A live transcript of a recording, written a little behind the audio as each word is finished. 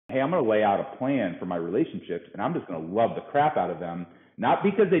hey, I'm going to lay out a plan for my relationships, and I'm just going to love the crap out of them, not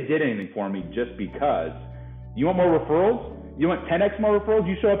because they did anything for me, just because. You want more referrals? You want 10x more referrals?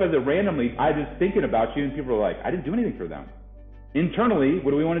 You show up as a randomly, I just thinking about you, and people are like, I didn't do anything for them. Internally,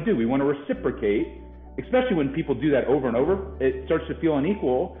 what do we want to do? We want to reciprocate, especially when people do that over and over. It starts to feel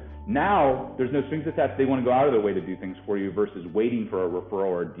unequal. Now, there's no strings attached. They want to go out of their way to do things for you versus waiting for a referral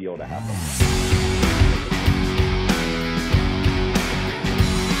or a deal to happen.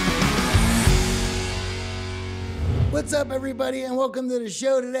 What's up, everybody, and welcome to the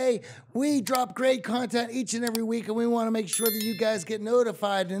show today. We drop great content each and every week, and we want to make sure that you guys get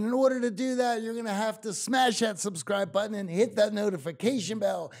notified. And in order to do that, you're going to have to smash that subscribe button and hit that notification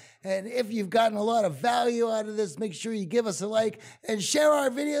bell. And if you've gotten a lot of value out of this, make sure you give us a like and share our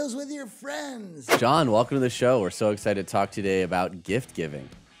videos with your friends. John, welcome to the show. We're so excited to talk today about gift giving.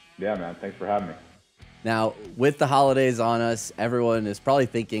 Yeah, man. Thanks for having me. Now, with the holidays on us, everyone is probably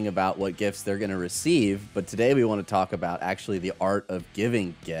thinking about what gifts they're going to receive, but today we want to talk about actually the art of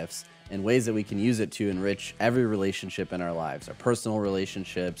giving gifts and ways that we can use it to enrich every relationship in our lives, our personal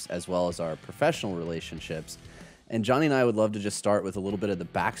relationships, as well as our professional relationships. And Johnny and I would love to just start with a little bit of the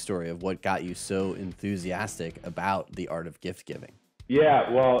backstory of what got you so enthusiastic about the art of gift giving. Yeah,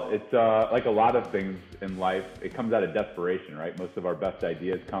 well, it's like a lot of things in life, it comes out of desperation, right? Most of our best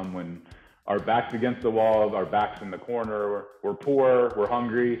ideas come when our back's against the wall, our back's in the corner, we're poor, we're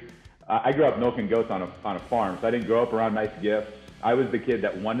hungry. I grew up milking goats on a farm, so I didn't grow up around nice gifts. I was the kid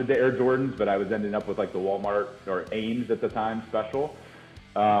that wanted the Air Jordans, but I was ending up with like the Walmart or Ames at the time special.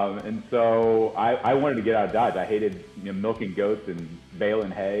 And so I wanted to get out of Dodge. I hated milking goats and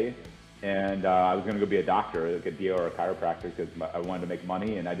baling hay. And I was going to go be a doctor, like a DO or a chiropractor, because I wanted to make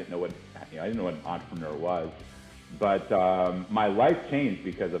money, and I didn't know what an entrepreneur was. But my life changed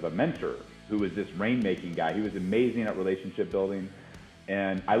because of a mentor who was this rainmaking guy. He was amazing at relationship building.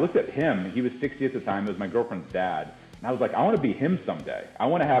 And I looked at him, he was 60 at the time, it was my girlfriend's dad. And I was like, I want to be him someday. I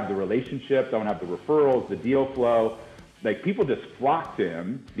want to have the relationships, I want to have the referrals, the deal flow. Like, people just flocked to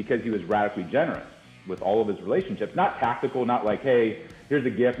him because he was radically generous with all of his relationships. Not tactical, not like, hey, here's a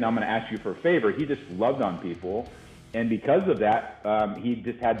gift, now I'm going to ask you for a favor. He just loved on people. And because of that, he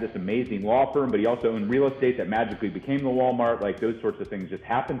just had this amazing law firm, but he also owned real estate that magically became the Walmart. Like, those sorts of things just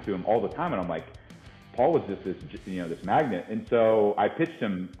happened to him all the time. And I'm like, Paul was just this, this magnet. And so I pitched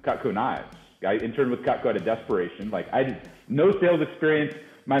him Cutco knives. I interned with Cutco out of desperation. Like, I did no sales experience.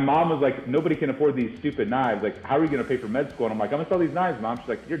 My mom was like, nobody can afford these stupid knives. Like, how are you going to pay for med school? And I'm like, I'm going to sell these knives, Mom. She's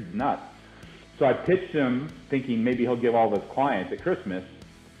like, you're nuts. So I pitched him thinking maybe he'll give all of his clients at Christmas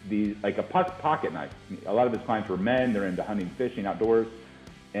like a pocket knife. A lot of his clients were men, they're into hunting, fishing, outdoors.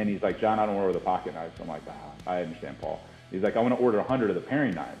 And he's like, John, I don't order the pocket knives. So I'm like, I understand, Paul. He's like, I want to order 100 of the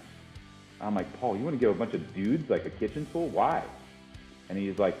paring knives. I'm like, Paul, you want to give a bunch of dudes like a kitchen tool? Why? And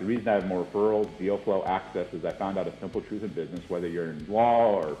he's like, the reason I have more referrals, deal flow, access is I found out a simple truth in business, whether you're in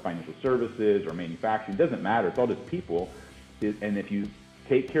law or financial services or manufacturing, it doesn't matter. It's all just people. And if you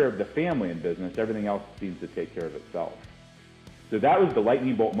take care of the family in business, everything else seems to take care of itself. So that was the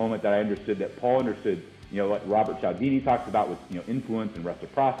lightning bolt moment that I understood, that Paul understood, what Robert Cialdini talks about with, influence and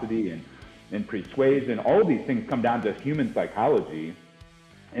reciprocity and persuasion. All of these things come down to human psychology.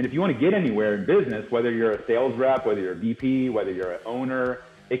 And if you want to get anywhere in business, whether you're a sales rep, whether you're a VP, whether you're an owner,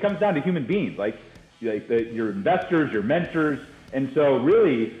 it comes down to human beings, like your investors, your mentors. And so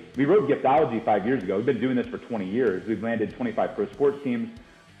really, we wrote Giftology 5 years ago. We've been doing this for 20 years. We've landed 25 pro sports teams.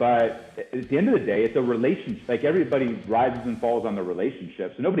 But at the end of the day, it's a relationship. Like, everybody rises and falls on the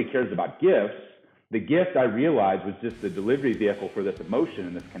relationship. So nobody cares about gifts. The gift, I realized, was just the delivery vehicle for this emotion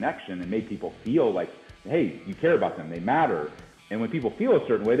and this connection, and made people feel like, hey, you care about them, they matter. And when people feel a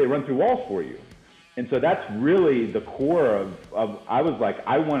certain way, they run through walls for you. And so that's really the core of I was like,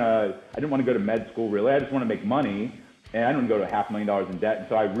 I didn't want to go to med school, really. I just want to make money. And I didn't go to $500,000 in debt. And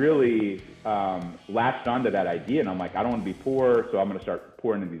so I really latched onto that idea. And I'm like, I don't want to be poor, so I'm going to start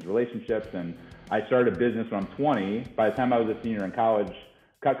pouring into these relationships. And I started a business when I'm 20. By the time I was a senior in college,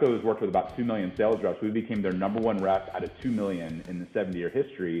 Cutco has worked with about 2 million sales reps. We became their #1 rep out of 2 million in the 70-year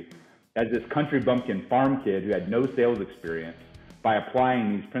history as this country bumpkin farm kid who had no sales experience, by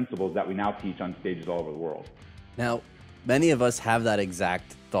applying these principles that we now teach on stages all over the world. Now, many of us have that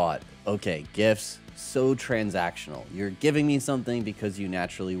exact thought. Okay, gifts, so transactional. You're giving me something because you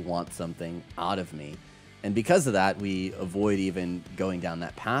naturally want something out of me. And because of that, we avoid even going down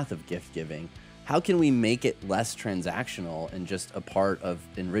that path of gift giving. How can we make it less transactional and just a part of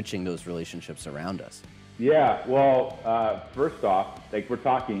enriching those relationships around us? Yeah, well, first off, like, we're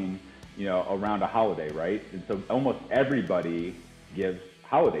talking, around a holiday, right? And so almost everybody gives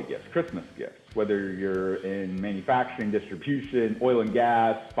holiday gifts, Christmas gifts, whether you're in manufacturing, distribution, oil and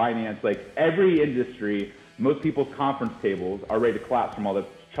gas, finance, like every industry, most people's conference tables are ready to collapse from all the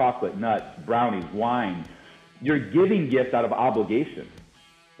chocolate, nuts, brownies, wine. You're giving gifts out of obligation.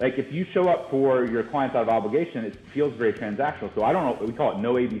 Like if you show up for your clients out of obligation, it feels very transactional. So I don't know, we call it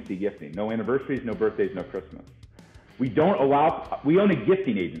no ABC gifting, no anniversaries, no birthdays, no Christmas. We own a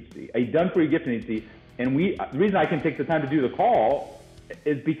gifting agency, a done-for-you gifting agency, and the reason I can take the time to do the call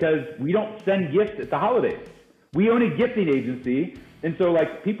is because we don't send gifts at the holidays. We own a gifting agency, and so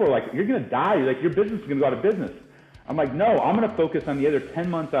like people are like, you're gonna die, like your business is gonna go out of business. I'm like, no, I'm gonna focus on the other 10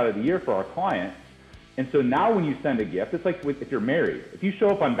 months out of the year for our clients. And so now when you send a gift, it's like if you're married. If you show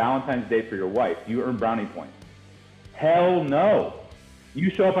up on Valentine's Day for your wife, do you earn brownie points? Hell no. You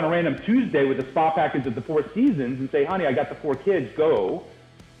show up on a random Tuesday with a spa package of the Four Seasons and say, honey, I got the 4 kids, go.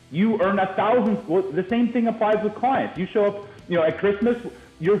 You earn 1,000. Well, the same thing applies with clients. You show up, at Christmas,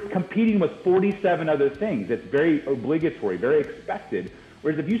 you're competing with 47 other things. It's very obligatory, very expected.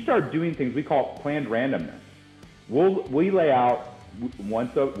 Whereas if you start doing things, we call it planned randomness. We lay out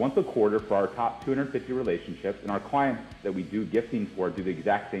once a quarter for our top 250 relationships, and our clients that we do gifting for do the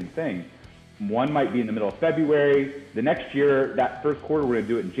exact same thing. One might be in the middle of February. The next year, that first quarter, we're going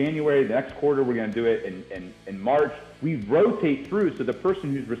to do it in January. The next quarter, we're going to do it in March. We rotate through so the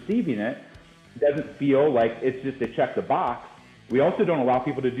person who's receiving it doesn't feel like it's just a check the box. We also don't allow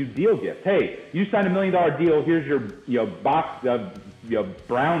people to do deal gifts. Hey, you signed $1 million deal. Here's your box of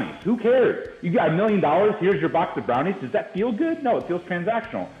brownies. Who cares? You got $1 million. Here's your box of brownies. Does that feel good? No, it feels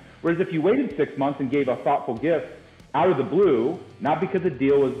transactional. Whereas if you waited 6 months and gave a thoughtful gift out of the blue, not because a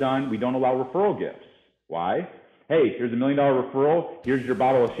deal was done, we don't allow referral gifts. Why? Hey, here's $1 million referral. Here's your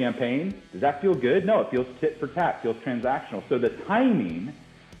bottle of champagne. Does that feel good? No, it feels tit for tat. It feels transactional. So the timing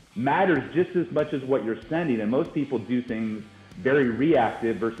matters just as much as what you're sending. And most people do things very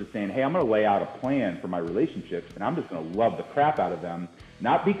reactive versus saying, hey, I'm going to lay out a plan for my relationships and I'm just going to love the crap out of them.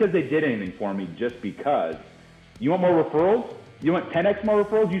 Not because they did anything for me, just because. You want more referrals? You want 10x more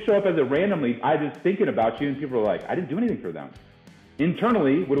referrals? You show up as a randomly, I just thinking about you and people are like, I didn't do anything for them.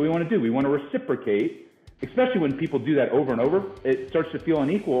 Internally, what do we want to do? We want to reciprocate, especially when people do that over and over. It starts to feel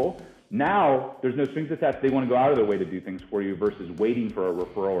unequal. Now, there's no strings attached. They want to go out of their way to do things for you versus waiting for a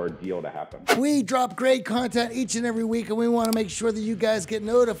referral or a deal to happen. We drop great content each and every week, and we want to make sure that you guys get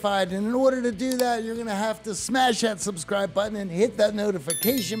notified. And in order to do that, you're going to have to smash that subscribe button and hit that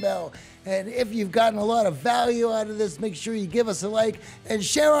notification bell. And if you've gotten a lot of value out of this, make sure you give us a like and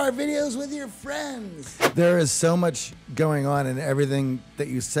share our videos with your friends. There is so much going on in everything that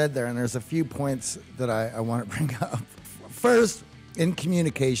you said there, and there's a few points that I want to bring up. First, in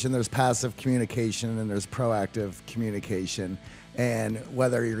communication, there's passive communication and there's proactive communication. And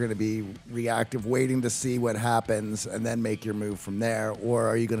whether you're going to be reactive, waiting to see what happens and then make your move from there, or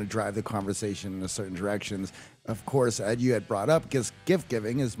are you going to drive the conversation in a certain directions? Of course, you had brought up, because gift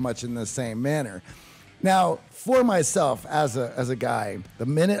giving is much in the same manner. Now, for myself as a guy, the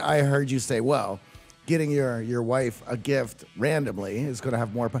minute I heard you say, well, getting your wife a gift randomly is going to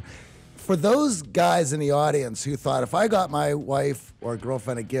have more. For those guys in the audience who thought, if I got my wife or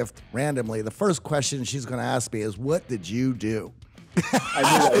girlfriend a gift randomly, the first question she's going to ask me is, what did you do?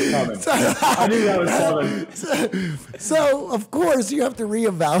 I knew that was coming. So, of course, you have to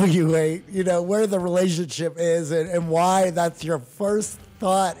reevaluate, where the relationship is and why that's your first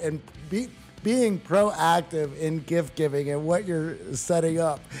thought, and being proactive in gift giving and what you're setting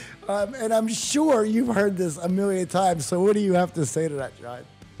up. And I'm sure you've heard this a million times. So what do you have to say to that, John?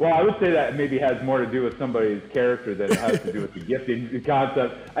 Well, I would say that maybe has more to do with somebody's character than it has to do with the gifting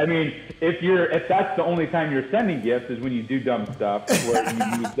concept. I mean, if that's the only time you're sending gifts is when you do dumb stuff, where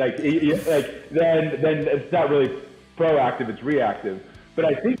then it's not really proactive, it's reactive. But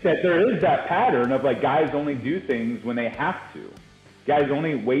I think that there is that pattern of guys only do things when they have to. Guys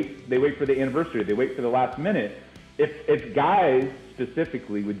only wait for the anniversary, they wait for the last minute. If guys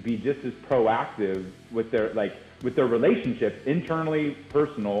specifically would be just as proactive with their relationships, internally,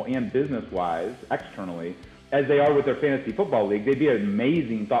 personal, and business-wise, externally, as they are with their fantasy football league, they'd be an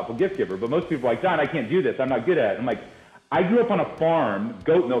amazing, thoughtful gift giver. But most people are like, John, I can't do this. I'm not good at it. I'm like, I grew up on a farm,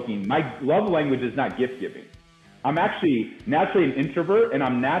 goat milking. My love language is not gift giving. I'm actually naturally an introvert, and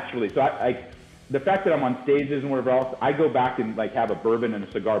I'm naturally, so the fact that I'm on stages and whatever else, I go back and have a bourbon and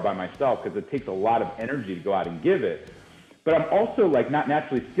a cigar by myself because it takes a lot of energy to go out and give it. But I'm also not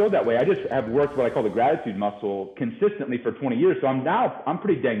naturally skilled that way. I just have worked what I call the gratitude muscle consistently for 20 years. So I'm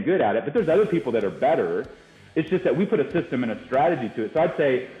pretty dang good at it. But there's other people that are better. It's just that we put a system and a strategy to it. So I'd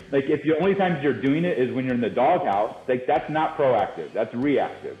say if the only times you're doing it is when you're in the doghouse, that's not proactive. That's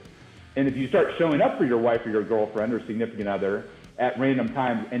reactive. And if you start showing up for your wife or your girlfriend or significant other at random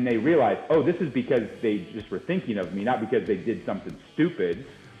times and they realize, oh, this is because they just were thinking of me, not because they did something stupid,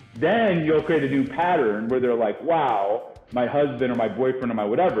 then you'll create a new pattern where they're like, wow, my husband or my boyfriend or my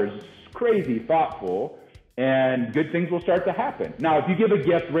whatever is crazy thoughtful, and good things will start to happen. Now, if you give a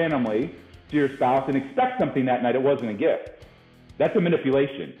gift randomly to your spouse and expect something that night, it wasn't a gift. That's a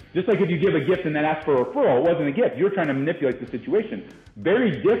manipulation. Just like if you give a gift and then ask for a referral, it wasn't a gift. You're trying to manipulate the situation.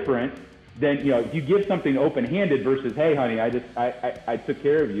 Very different than, if you give something open-handed versus, hey, honey, I took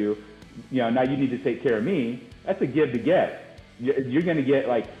care of you. Now you need to take care of me. That's a give to get. You're going to get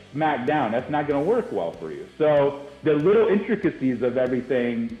like smacked down. That's not going to work well for you. So the little intricacies of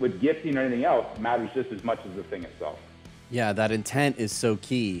everything with gifting or anything else matters just as much as the thing itself. Yeah, that intent is so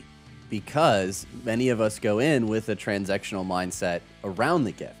key, because many of us go in with a transactional mindset around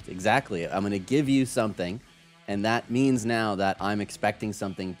the gift. Exactly. I'm going to give you something, and that means now that I'm expecting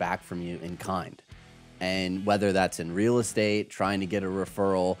something back from you in kind. And whether that's in real estate, trying to get a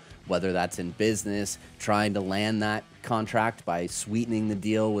referral, whether that's in business, trying to land that contract by sweetening the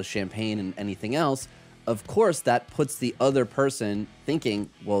deal with champagne and anything else, of course, that puts the other person thinking,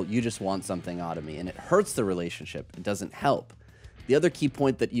 well, you just want something out of me, and it hurts the relationship. It doesn't help. The other key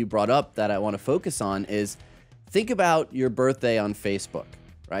point that you brought up that I want to focus on is, think about your birthday on Facebook,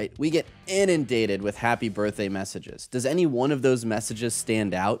 right? We get inundated with happy birthday messages. Does any one of those messages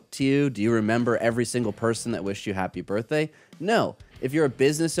stand out to you? Do you remember every single person that wished you happy birthday? No. If you're a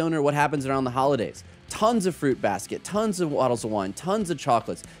business owner, what happens around the holidays? Tons of fruit basket, tons of bottles of wine, tons of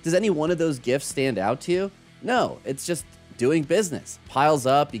chocolates. Does any one of those gifts stand out to you? No, it's just doing business. Piles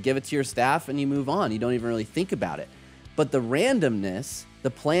up, you give it to your staff, and you move on. You don't even really think about it. But the randomness,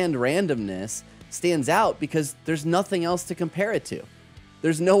 the planned randomness, stands out because there's nothing else to compare it to.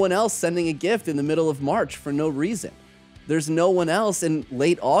 There's no one else sending a gift in the middle of March for no reason. There's no one else in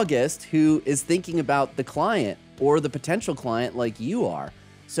late August who is thinking about the client or the potential client like you are.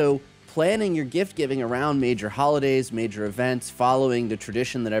 So planning your gift giving around major holidays, major events, following the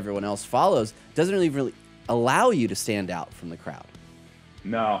tradition that everyone else follows, doesn't really allow you to stand out from the crowd.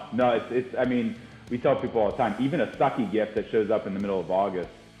 No, I mean, we tell people all the time, even a sucky gift that shows up in the middle of August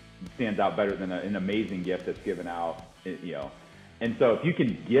stands out better than an amazing gift that's given out, And so if you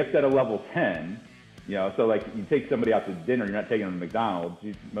can gift at a level 10, so like you take somebody out to dinner, you're not taking them to McDonald's,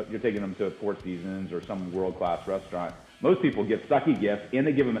 you're taking them to a Four Seasons or some world-class restaurant. Most people give sucky gifts, and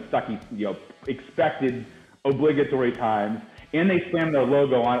they give them at sucky, expected, obligatory times, and they slam their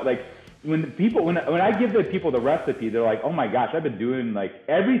logo on it. Like when I give the people the recipe, they're like, oh my gosh, I've been doing like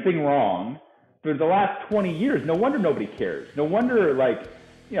everything wrong for the last 20 years. No wonder nobody cares. No wonder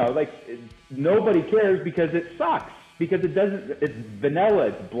nobody cares because it sucks. Because it's vanilla,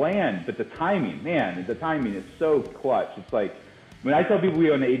 it's bland, but the timing is so clutch. It's like, when I tell people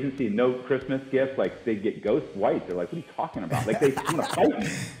we own an agency and no Christmas gifts, like they get ghost white. They're like, what are you talking about? Like they want to fight me.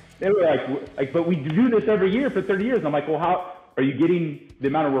 They were like, but we do this every year for 30 years. And I'm like, well, how are you getting the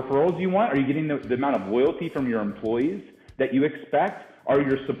amount of referrals you want? Are you getting the amount of loyalty from your employees that you expect? Are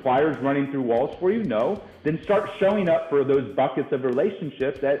your suppliers running through walls for you? No. Then start showing up for those buckets of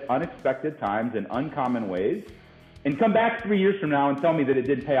relationships at unexpected times in uncommon ways. And come back 3 years from now and tell me that it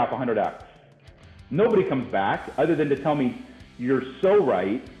did pay off 100x. Nobody comes back other than to tell me you're so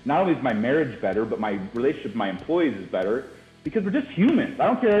right. Not only is my marriage better, but my relationship with my employees is better because we're just humans. I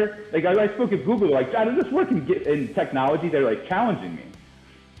don't care. Like I spoke at Google, like, how does this work in technology? They're like challenging me.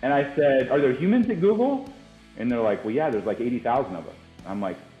 And I said, are there humans at Google? And they're like, well, yeah, there's like 80,000 of us. I'm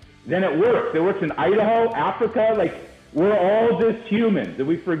like, then it works. It works in Idaho, Africa, like, we're all just humans, and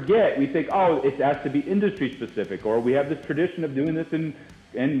we forget. We think, oh, it has to be industry specific, or we have this tradition of doing this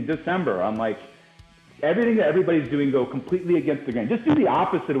in December. I'm like, everything that everybody's doing go completely against the grain. Just do the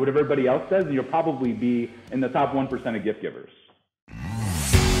opposite of what everybody else does, and you'll probably be in the top 1% of gift givers.